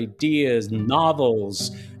 theories, ideas,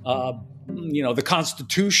 novels, the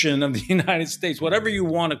Constitution of the United States, whatever you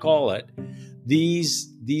want to call it.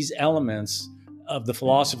 These elements of the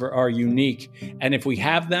philosopher are unique. And if we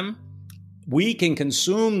have them, we can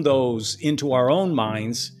consume those into our own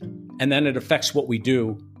minds, and then it affects what we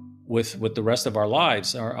do with the rest of our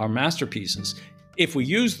lives, our masterpieces, if we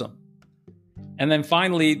use them. And then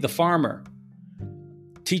finally, the farmer.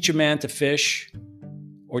 Teach a man to fish,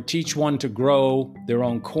 or teach one to grow their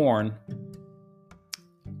own corn,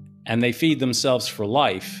 and they feed themselves for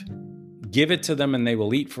life. Give it to them and they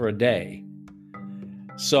will eat for a day.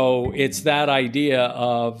 So it's that idea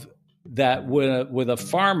of that with a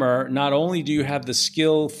farmer, not only do you have the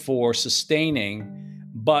skill for sustaining,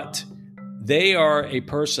 but they are a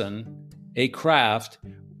person, a craft,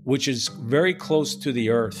 which is very close to the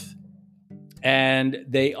earth. And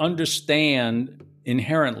they understand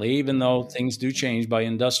inherently, even though things do change by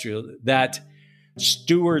industrial, that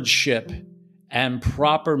stewardship and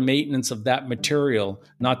proper maintenance of that material,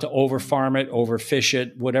 not to overfarm it, overfish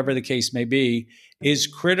it, whatever the case may be, is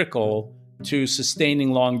critical to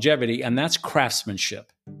sustaining longevity. And that's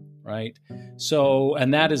craftsmanship, right? So,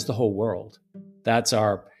 and that is the whole world. That's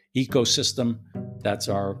our ecosystem. That's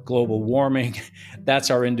our global warming.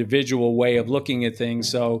 That's our individual way of looking at things.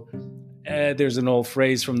 So there's an old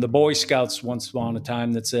phrase from the Boy Scouts once upon a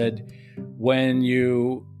time that said, when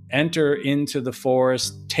you enter into the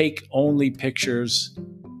forest, take only pictures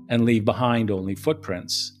and leave behind only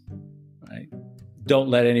footprints, right? Don't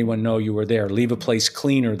let anyone know you were there. Leave a place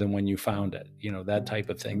cleaner than when you found it. That type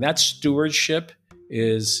of thing. That stewardship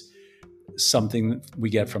is something we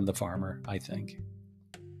get from the farmer, I think.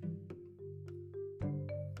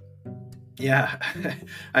 Yeah,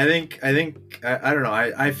 I don't know.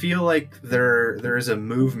 I feel like there is a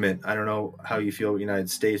movement. I don't know how you feel about the United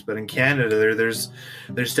States, but in Canada, there's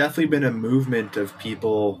definitely been a movement of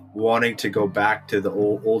people wanting to go back to the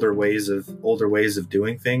older ways of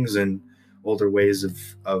doing things and older ways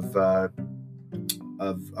of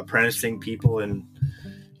apprenticing people, and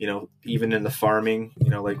even in the farming.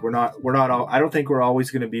 Like we're not all, I don't think we're always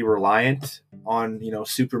going to be reliant on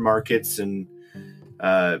supermarkets and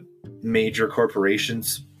major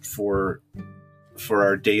corporations for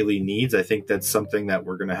our daily needs. I think that's something that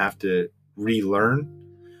we're going to have to relearn.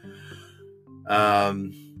 I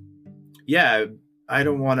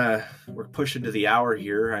don't want to. We're pushing to the hour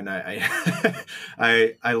here, and I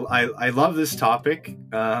love this topic,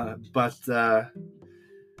 but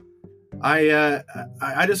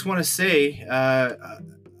I just want to say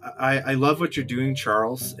I love what you're doing,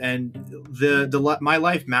 Charles, and my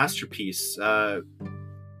life masterpiece.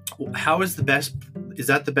 How is is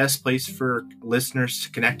that the best place for listeners to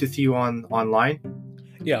connect with you online?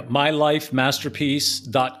 Yeah,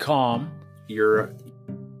 mylifemasterpiece.com.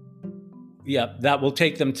 Yeah, that will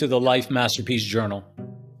take them to the Life Masterpiece Journal.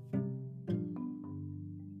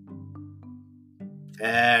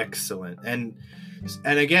 Excellent. And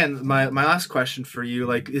again, my last question for you,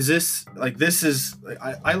 like, is this like, this is,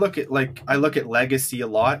 I look at legacy a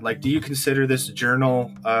lot. Like, do you consider this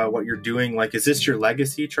journal, what you're doing? Like, is this your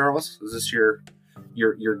legacy, Charles? Is this your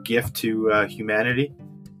gift to humanity?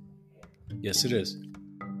 Yes, it is.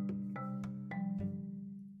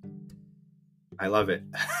 I love it.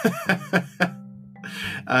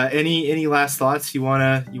 Any last thoughts you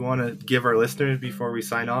wanna give our listeners before we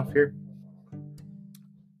sign off here?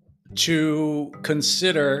 To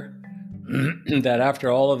consider that after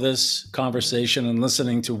all of this conversation and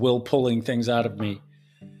listening to Will pulling things out of me,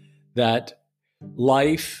 that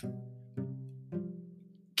life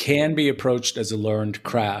can be approached as a learned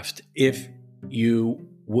craft if you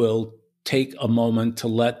will take a moment to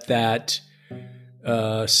let that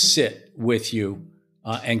sit with you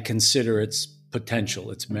and consider its potential,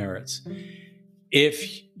 its merits.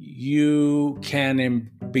 If you can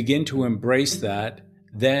begin to embrace that,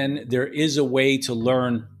 then there is a way to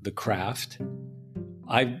learn the craft.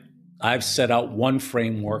 I've set out one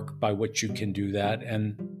framework by which you can do that,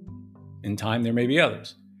 and in time there may be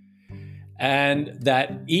others. And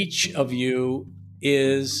that each of you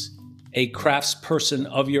is a craftsperson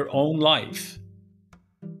of your own life.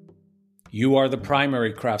 You are the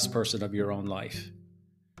primary craftsperson of your own life.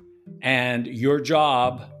 And your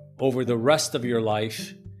job over the rest of your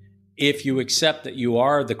life, if you accept that you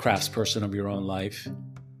are the craftsperson of your own life,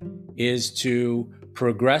 is to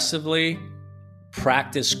progressively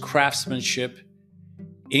practice craftsmanship,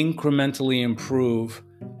 incrementally improve,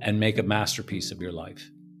 and make a masterpiece of your life.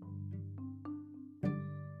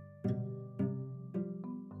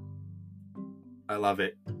 I love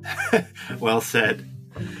it. Well said.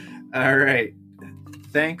 All right.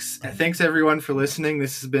 Thanks everyone for listening.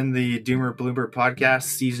 This has been the Doomer Bloomer podcast,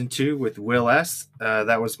 season 2 with Will S.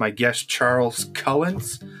 That was my guest, Charles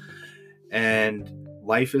Cullens. And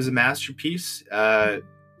life is a masterpiece.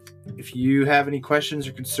 If you have any questions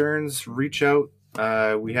or concerns, reach out.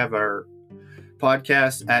 We have our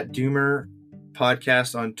podcast at Doomer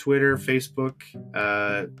Podcast on Twitter, Facebook.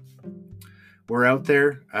 We're out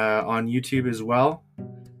there on YouTube as well.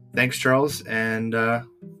 Thanks, Charles, and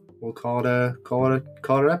we'll call it an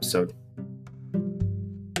episode.